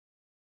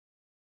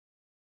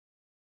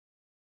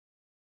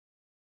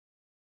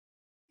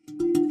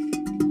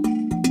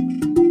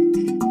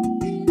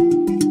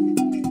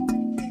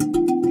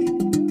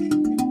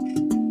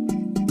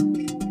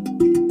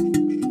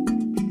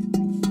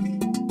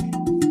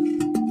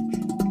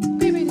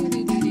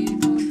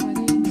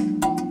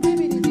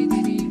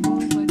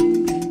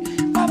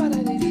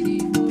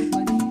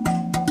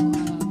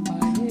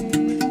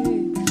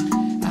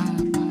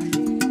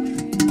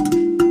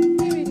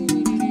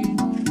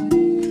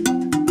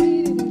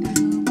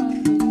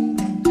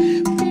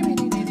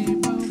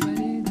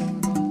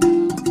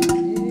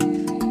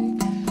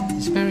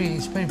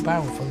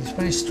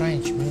very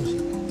strange music,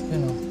 you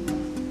know.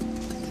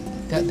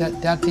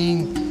 That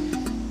thing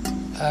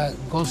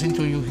goes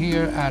into your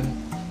ear and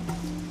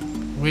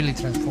really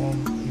transform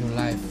your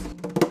life.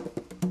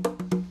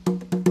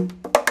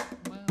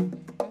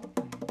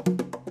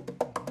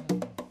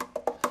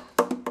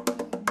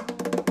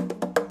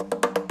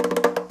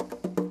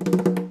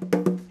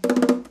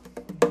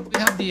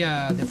 We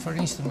have the first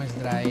instruments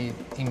that I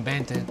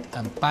invented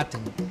and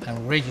patented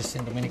and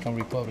registered in the Dominican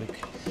Republic.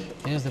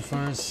 This is the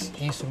first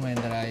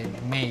instrument that I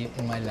made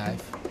in my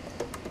life.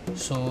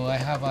 So I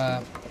have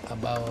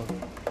about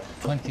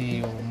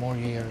 20 or more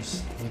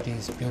years with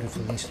this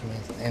beautiful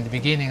instrument. In the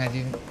beginning, I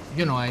didn't,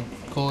 you know, I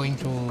go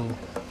into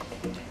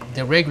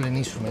the regular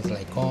instruments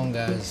like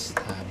congas,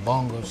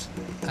 bongos,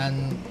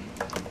 and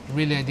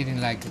really I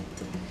didn't like it.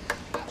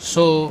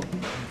 So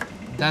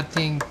that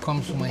thing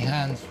comes to my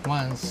hands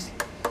once,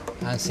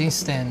 and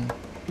since then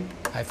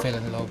I fell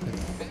in love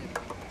with it.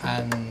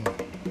 And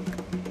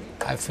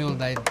I feel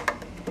that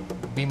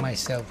be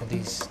myself with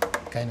this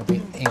kind of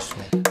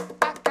instrument.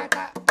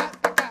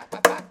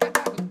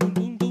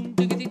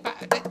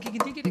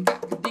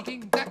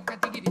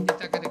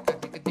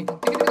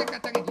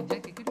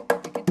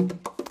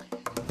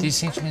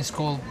 This instrument is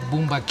called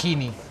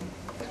bumbakini,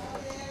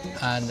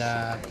 and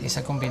it's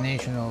a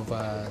combination of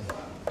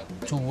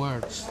two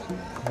words.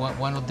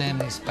 One of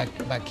them is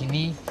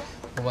bakini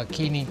or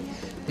bakini.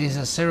 This is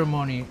a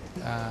ceremony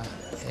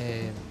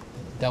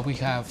that we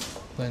have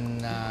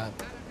when a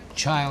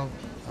child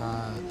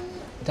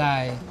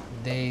dies.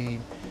 They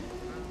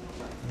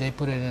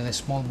put it in a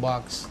small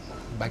box,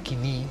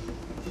 bakini.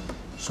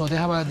 So they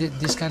have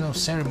this kind of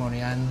ceremony,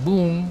 and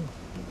boom,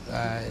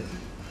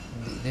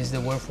 this is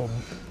the word for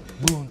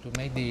boom, to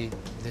make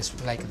this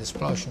like an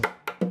explosion.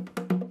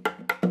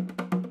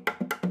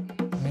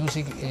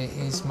 Music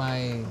is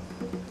my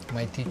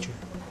teacher,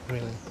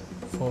 really,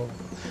 for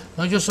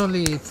not just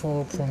only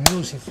for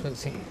music,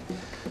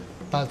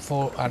 but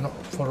for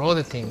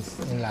other things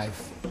in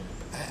life.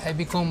 I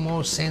become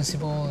more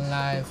sensible in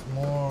life,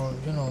 more,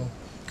 you know,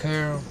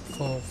 care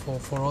for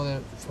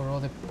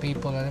other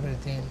people and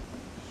everything.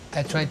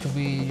 I try to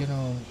be, you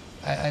know,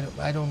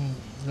 I don't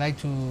like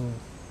to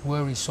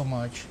worry so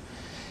much.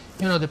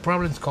 You know, the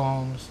problems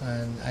comes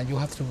and you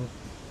have to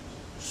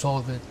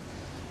solve it,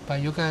 but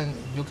you can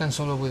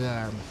solve it with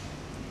a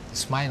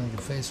smile on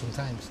your face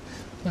sometimes.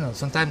 You know,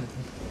 sometimes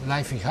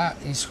life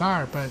is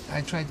hard, but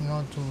I try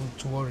not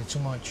to worry too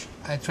much.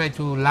 I try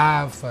to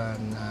laugh,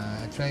 and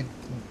I try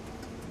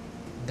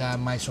that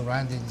my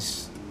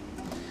surroundings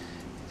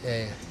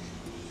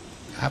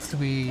have to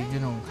be, you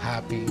know,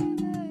 happy.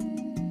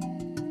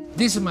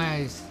 This is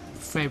my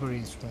favorite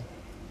instrument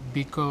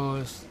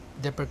because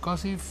the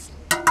percussive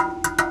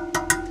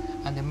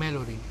and the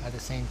melody at the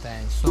same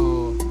time.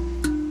 So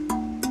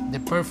the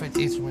perfect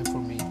instrument for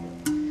me.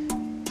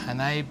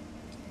 And I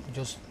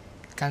just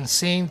can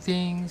sing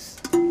things,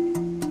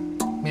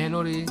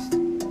 melodies,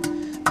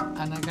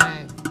 and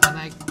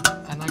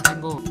I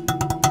can go.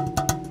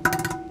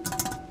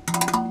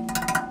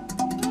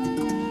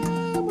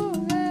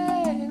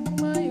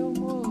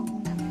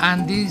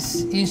 And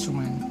this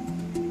instrument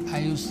I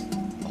use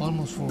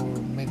almost for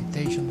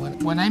meditation.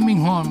 When I'm in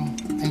home,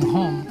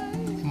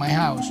 in my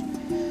house,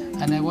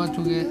 and I want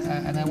to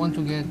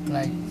get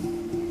like,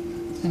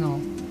 you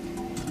know,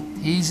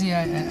 easy,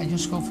 I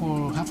just go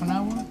for half an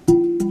hour,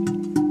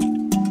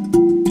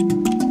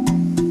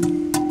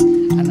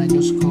 and I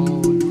just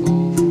go,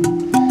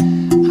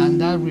 and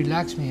that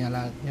relaxes me a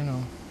lot, you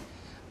know.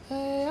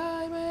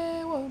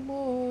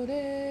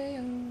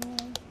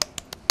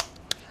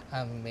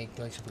 And make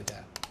noise with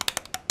that.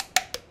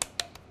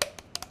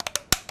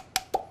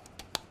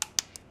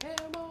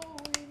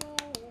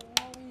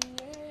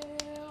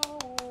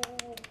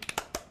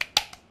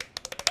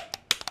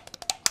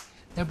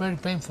 They're very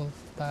painful,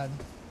 but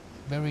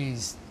very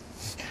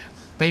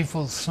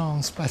painful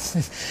songs.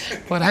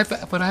 But I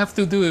have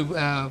to do it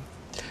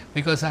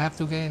because I have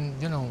to gain,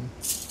 you know,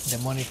 the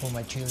money for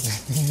my children.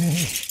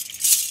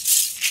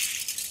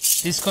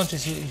 This country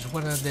is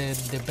one of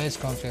the best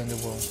countries in the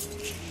world.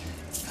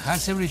 It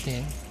has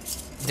everything: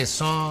 the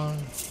sun,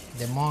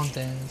 the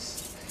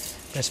mountains,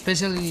 but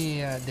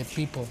especially the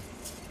people.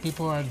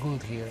 People are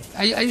good here.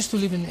 I used to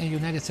live in the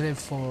United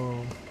States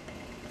for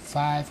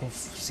 5 or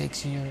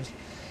 6 years.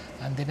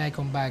 And then I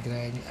come back.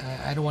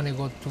 I don't want to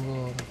go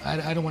to.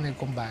 I don't want to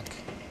come back.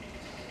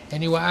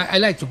 Anyway, I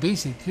like to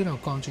visit, you know,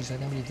 countries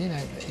and everything.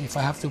 If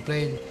I have to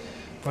play,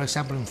 for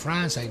example, in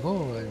France, I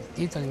go,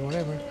 Italy,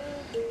 whatever.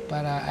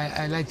 But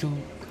I like to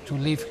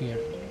live here.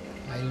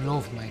 I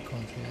love my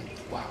country.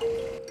 Wow.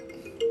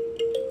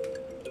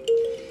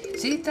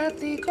 Si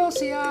Tatico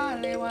se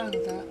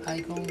levanta,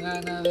 hay con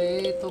ganas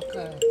de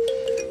tocar.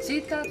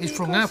 It's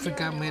from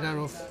Africa, made out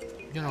of,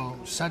 you know,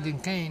 sardine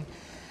cane.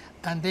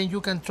 And then you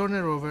can turn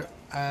it over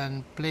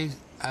and play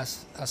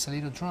as a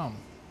little drum.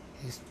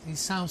 It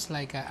sounds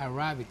like a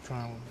Arabic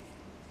drum.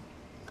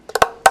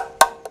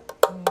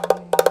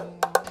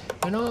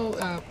 You know,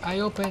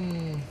 I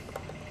opened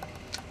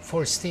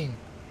for Sting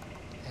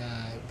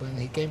when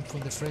he came for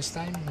the first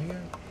time here.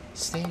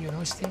 Sting, you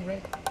know Sting,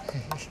 right?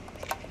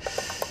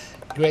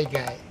 Great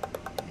guy.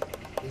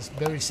 He's a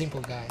very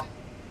simple guy.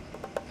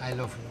 I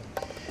love him.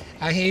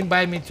 And he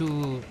invited me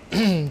to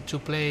to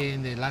play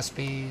in the last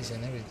piece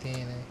and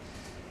everything.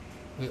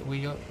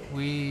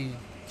 We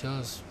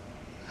just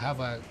have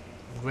a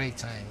great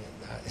time.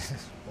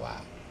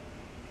 Wow,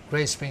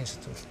 great experience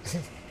too.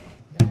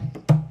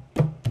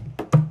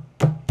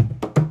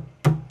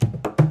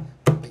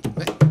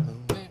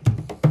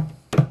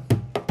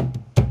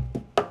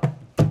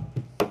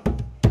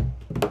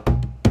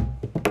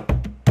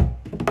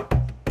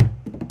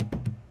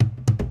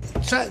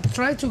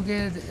 Try to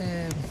get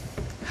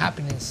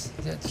happiness.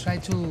 Try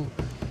to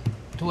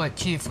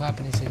achieve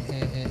happiness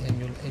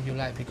in your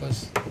life,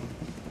 because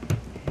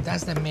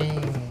that's the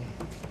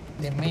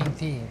main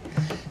thing.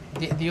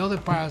 The other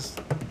parts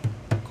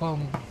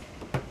come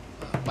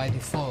by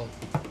default,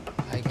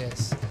 I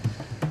guess.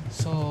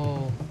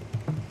 So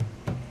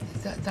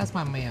that's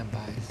my main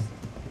advice.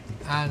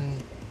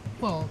 And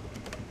well,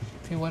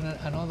 if you want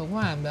another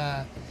one,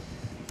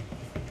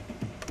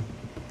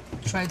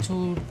 try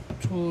to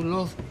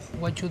love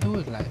what you do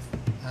in life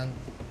and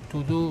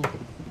to do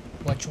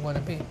what you want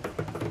to be,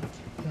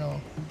 you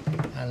know,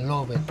 and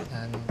love it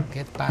and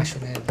get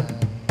passionate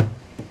and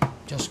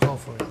just go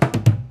for it.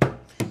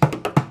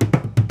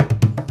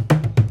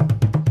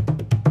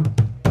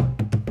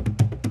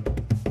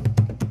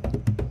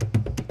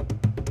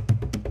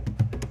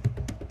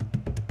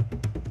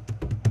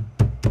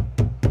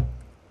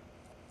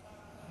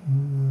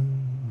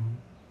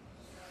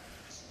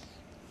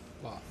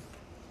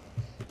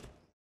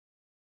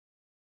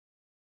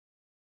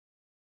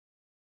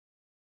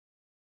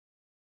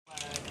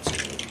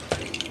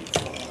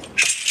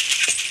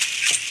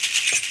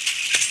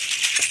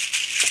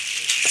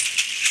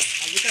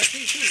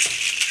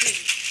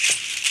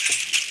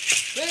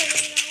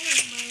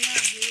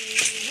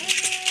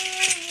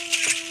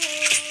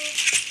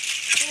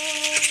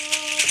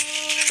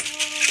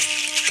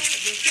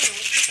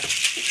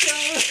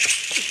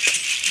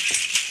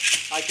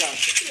 I can't.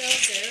 Yeah,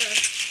 okay, all right.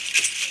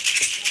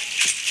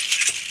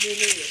 Me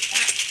neither.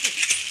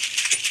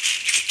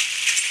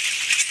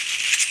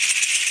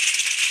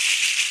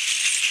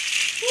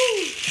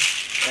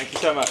 Thank you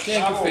so much.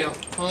 Thank you, Phil.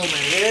 Oh,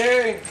 man.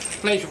 Yay.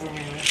 Pleasure for me,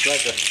 man.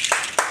 Pleasure.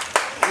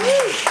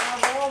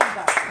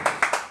 Bravo,